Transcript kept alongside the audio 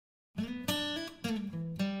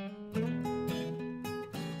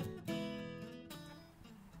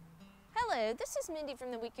Hello, this is Mindy from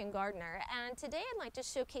The Weekend Gardener, and today I'd like to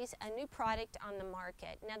showcase a new product on the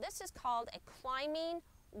market. Now this is called a Climbing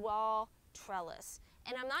Wall Trellis,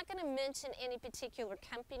 and I'm not going to mention any particular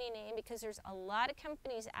company name because there's a lot of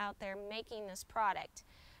companies out there making this product.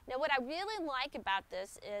 Now what I really like about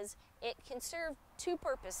this is it can serve two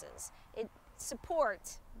purposes. It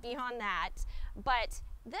supports beyond that, but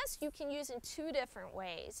this you can use in two different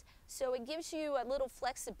ways. So it gives you a little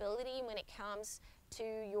flexibility when it comes to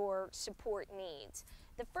your support needs.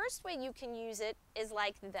 The first way you can use it is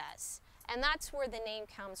like this, and that's where the name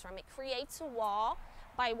comes from. It creates a wall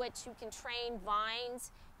by which you can train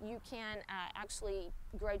vines, you can actually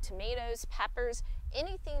grow tomatoes, peppers,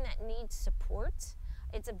 anything that needs support.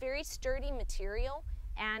 It's a very sturdy material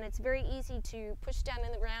and it's very easy to push down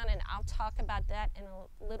in the ground, and I'll talk about that in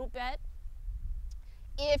a little bit.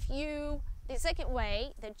 The second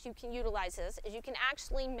way that you can utilize this is you can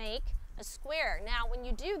actually make a square. Now when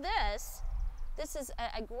you do this, this is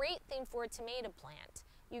a great thing for a tomato plant.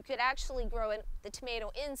 You could actually grow the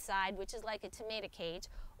tomato inside, which is like a tomato cage,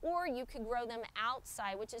 or you could grow them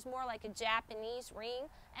outside, which is more like a Japanese ring.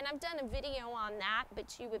 And I've done a video on that,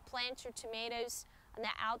 but you would plant your tomatoes on the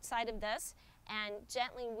outside of this and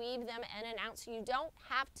gently weave them in and out, so you don't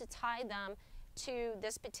have to tie them to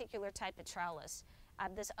this particular type of trellis.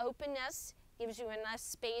 This openness gives you enough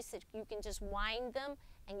space that you can just wind them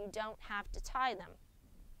and you don't have to tie them.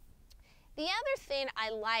 The other thing I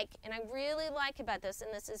like, and I really like about this,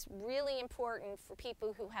 and this is really important for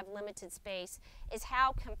people who have limited space, is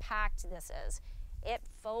how compact this is. It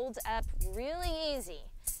folds up really easy.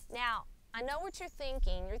 Now, I know what you're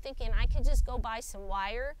thinking. You're thinking I could just go buy some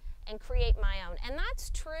wire and create my own. And that's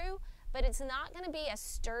true, but it's not going to be as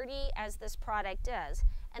sturdy as this product is.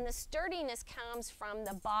 And the sturdiness comes from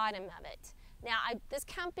the bottom of it. Now, this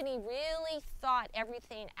company really thought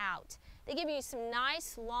everything out. They give you some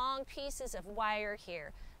nice long pieces of wire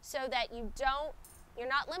here so that you're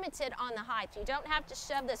not limited on the height. You don't have to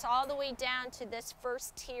shove this all the way down to this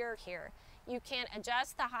first tier here. You can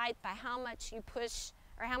adjust the height by how much you push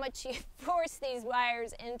or how much you force these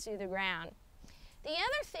wires into the ground. The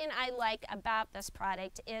other thing I like about this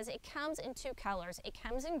product is it comes in two colors. It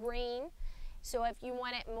comes in green. So if you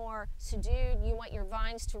want it more subdued, you want your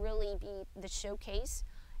vines to really be the showcase.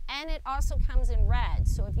 And it also comes in red.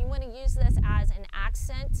 So if you want to use this as an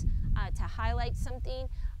accent to highlight something,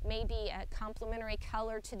 maybe a complementary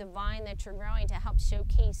color to the vine that you're growing to help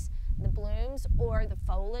showcase the blooms or the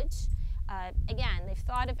foliage. Again, they've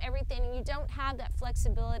thought of everything, and you don't have that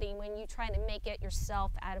flexibility when you try to make it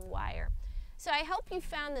yourself out of wire. So I hope you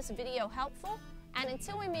found this video helpful. And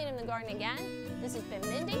until we meet in the garden again, this has been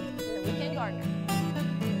Mindy from The Weekend Gardener.